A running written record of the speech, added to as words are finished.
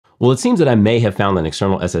Well, it seems that I may have found an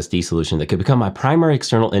external SSD solution that could become my primary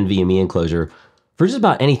external NVMe enclosure for just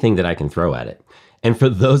about anything that I can throw at it. And for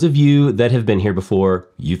those of you that have been here before,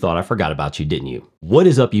 you thought I forgot about you, didn't you? What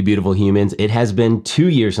is up, you beautiful humans? It has been 2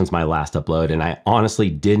 years since my last upload, and I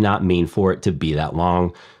honestly did not mean for it to be that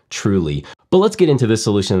long, truly. But let's get into this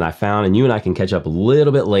solution that I found, and you and I can catch up a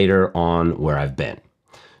little bit later on where I've been.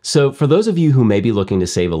 So for those of you who may be looking to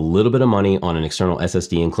save a little bit of money on an external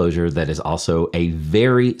SSD enclosure that is also a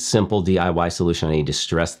very simple DIY solution, I need to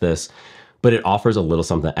stress this, but it offers a little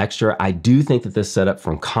something extra. I do think that this setup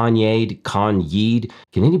from KONYEAD,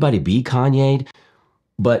 can anybody be KONYEAD?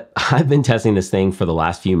 But I've been testing this thing for the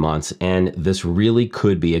last few months, and this really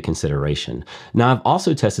could be a consideration. Now, I've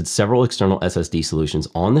also tested several external SSD solutions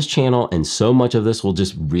on this channel, and so much of this will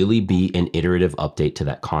just really be an iterative update to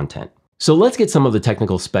that content. So let's get some of the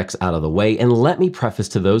technical specs out of the way, and let me preface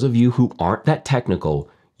to those of you who aren't that technical,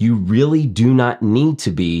 you really do not need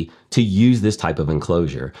to be to use this type of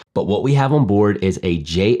enclosure. But what we have on board is a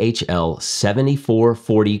JHL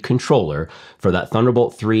 7440 controller for that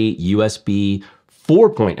Thunderbolt 3 USB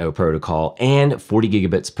 4.0 protocol and 40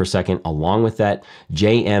 gigabits per second, along with that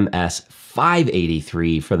JMS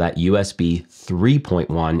 583 for that USB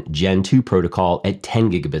 3.1 Gen 2 protocol at 10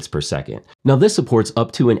 gigabits per second. Now this supports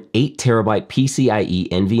up to an 8 terabyte PCIe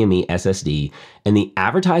NVMe SSD, and the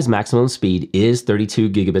advertised maximum speed is 32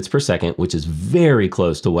 gigabits per second, which is very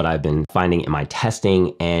close to what I've been finding in my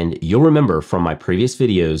testing. And you'll remember from my previous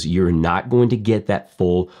videos, you're not going to get that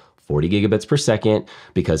full 40 gigabits per second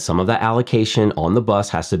because some of that allocation on the bus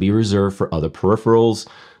has to be reserved for other peripherals,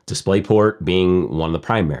 DisplayPort being one of the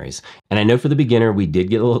primaries. And I know for the beginner, we did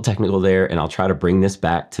get a little technical there, and I'll try to bring this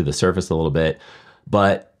back to the surface a little bit,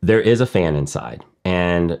 but there is a fan inside,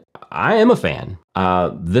 and I am a fan.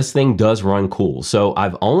 This thing does run cool. So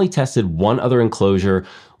I've only tested one other enclosure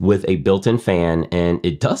with a built-in fan, and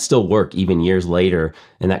it does still work even years later,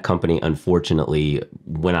 and that company unfortunately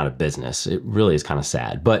went out of business. It really is kind of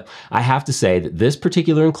sad, but I have to say that this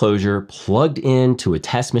particular enclosure plugged into a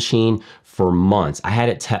test machine for months. I had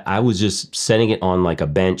it, I was just setting it on like a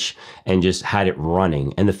bench and just had it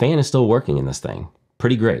running, and the fan is still working in this thing.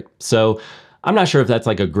 Pretty great. So I'm not sure if that's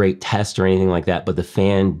like a great test or anything like that, but the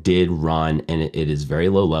fan did run, and it is very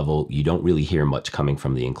low level. You don't really hear much coming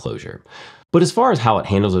from the enclosure. But as far as how it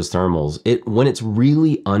handles those thermals, when it's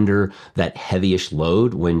really under that heavyish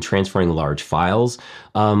load when transferring large files,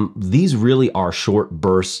 these really are short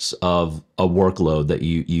bursts of a workload that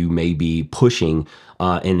you may be pushing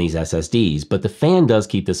in these SSDs. But the fan does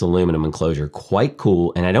keep this aluminum enclosure quite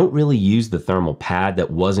cool, and I don't really use the thermal pad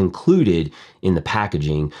that was included in the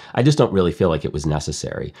packaging. I just don't really feel like it was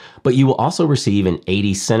necessary. But you will also receive an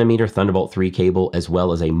 80 centimeter Thunderbolt 3 cable, as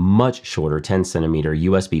well as a much shorter 10 centimeter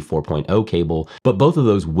USB 4.0 cable, but both of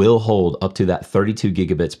those will hold up to that 32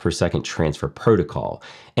 gigabits per second transfer protocol.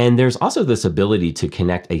 And there's also this ability to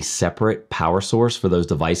connect a separate power source for those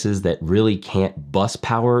devices that really can't bus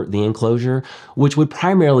power the enclosure, which would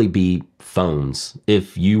primarily be phones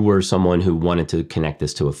if you were someone who wanted to connect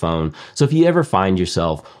this to a phone. So if you ever find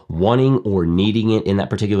yourself wanting or needing it in that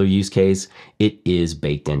particular use case, it is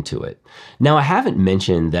baked into it. Now, I haven't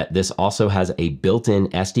mentioned that this also has a built-in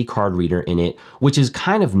SD card reader in it, which is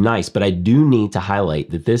kind of nice, but I do need to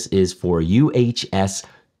highlight that this is for UHS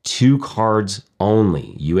 2 cards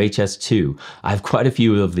only, UHS 2. I have quite a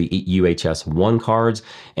few of the UHS 1 cards,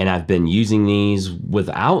 and I've been using these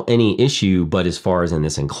without any issue, but as far as in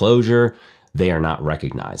this enclosure, they are not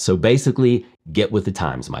recognized. So basically, get with the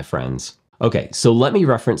times, my friends. Okay, so let me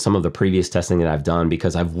reference some of the previous testing that I've done,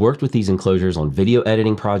 because I've worked with these enclosures on video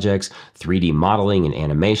editing projects, 3D modeling and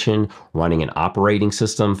animation, running an operating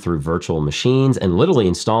system through virtual machines, and literally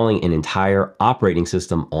installing an entire operating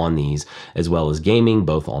system on these, as well as gaming,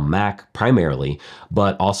 both on Mac primarily,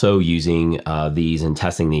 but also using these and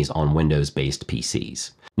testing these on Windows-based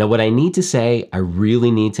PCs. Now, what I need to say, I really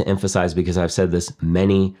need to emphasize, because I've said this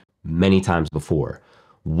many times before,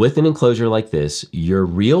 with an enclosure like this, your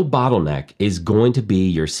real bottleneck is going to be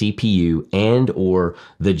your CPU and or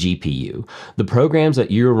the GPU. The programs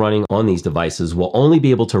that you're running on these devices will only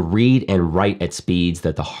be able to read and write at speeds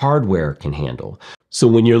that the hardware can handle. So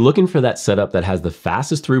when you're looking for that setup that has the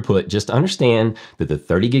fastest throughput, just understand that the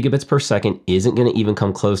 30 gigabits per second isn't going to even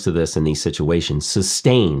come close to this in these situations,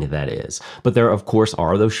 sustained that is. But there of course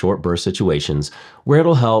are those short burst situations where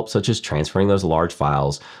it'll help, such as transferring those large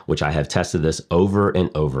files, which I have tested this over and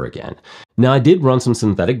over again. Now, I did run some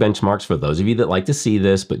synthetic benchmarks for those of you that like to see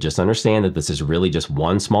this, but just understand that this is really just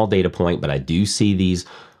one small data point, but I do see these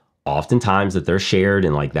oftentimes that they're shared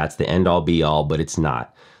and like that's the end all be all, but it's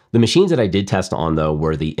not. The machines that I did test on though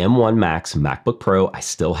were the M1 Max MacBook Pro. I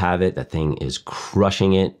still have it. That thing is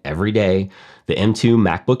crushing it every day. The M2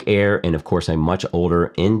 MacBook Air, and of course a much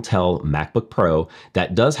older Intel MacBook Pro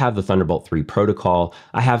that does have the Thunderbolt 3 protocol.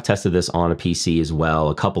 I have tested this on a PC as well,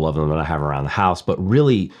 a couple of them that I have around the house, but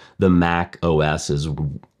really the Mac OS is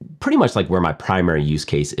pretty much like where my primary use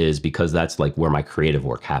case is, because that's like where my creative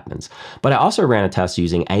work happens. But I also ran a test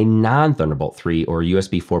using a non-Thunderbolt 3 or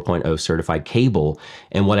USB 4.0 certified cable.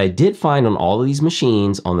 And what I did find on all of these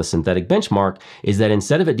machines on the synthetic benchmark is that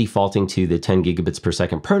instead of it defaulting to the 10 gigabits per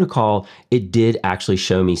second protocol, it did actually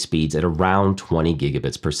show me speeds at around 20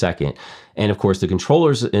 gigabits per second. And of course, the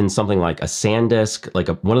controllers in something like a SanDisk, like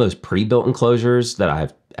one of those pre-built enclosures that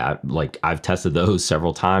I've tested those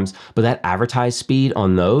several times, but that advertised speed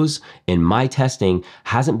on those in my testing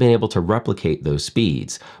hasn't been able to replicate those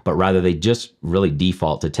speeds, but rather they just really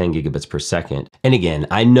default to 10 gigabits per second. And again,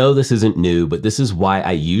 I know this isn't new, but this is why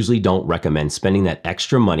I usually don't recommend spending that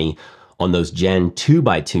extra money on those Gen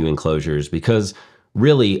 2x2 enclosures, because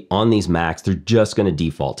really on these Macs, they're just going to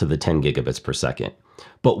default to the 10 gigabits per second.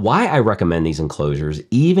 But why I recommend these enclosures,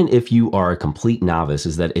 even if you are a complete novice,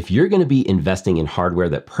 is that if you're going to be investing in hardware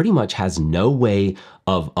that pretty much has no way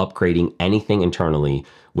of upgrading anything internally,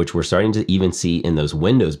 which we're starting to even see in those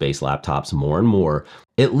Windows-based laptops more and more,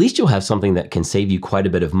 at least you'll have something that can save you quite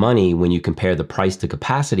a bit of money when you compare the price to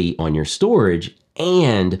capacity on your storage,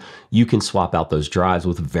 and you can swap out those drives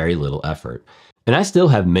with very little effort. And I still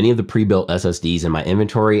have many of the pre-built SSDs in my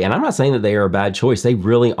inventory, and I'm not saying that they are a bad choice. They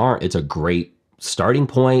really aren't. It's a great starting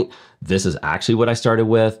point. This is actually what I started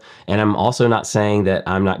with. And I'm also not saying that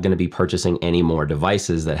I'm not going to be purchasing any more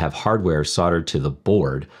devices that have hardware soldered to the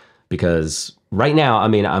board, because right now, I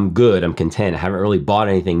mean, I'm good, I'm content. I haven't really bought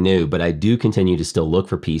anything new, but I do continue to still look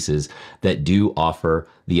for pieces that do offer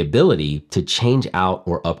the ability to change out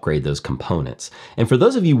or upgrade those components. And for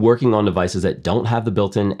those of you working on devices that don't have the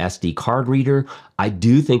built-in SD card reader, I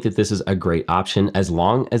do think that this is a great option, as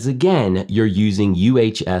long as, again, you're using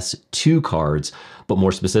UHS 2 cards. But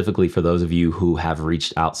more specifically, for those of you who have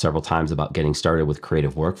reached out several times about getting started with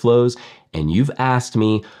creative workflows, and you've asked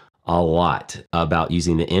me a lot about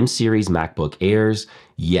using the M series MacBook Airs,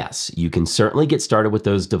 yes, you can certainly get started with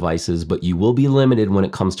those devices, but you will be limited when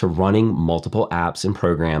it comes to running multiple apps and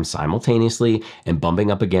programs simultaneously and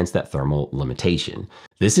bumping up against that thermal limitation.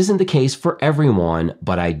 This isn't the case for everyone,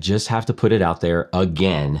 but I just have to put it out there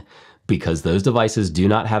again, because those devices do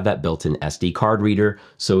not have that built-in SD card reader.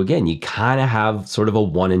 So again, you kind of have sort of a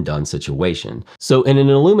one and done situation. So in an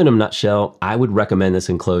aluminum nutshell, I would recommend this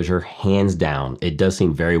enclosure hands down. It does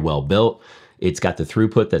seem very well built. It's got the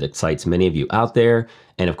throughput that excites many of you out there.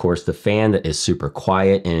 And of course, the fan that is super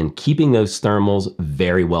quiet and keeping those thermals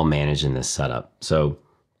very well managed in this setup. So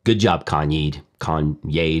good job,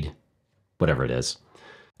 KONYEAD, whatever it is.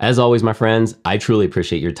 As always, my friends, I truly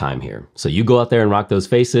appreciate your time here. So you go out there and rock those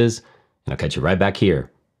faces, and I'll catch you right back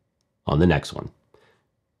here on the next one.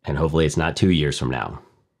 And hopefully it's not 2 years from now.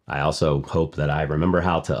 I also hope that I remember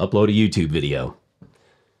how to upload a YouTube video.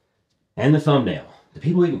 And the thumbnail. Do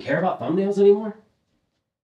people even care about thumbnails anymore?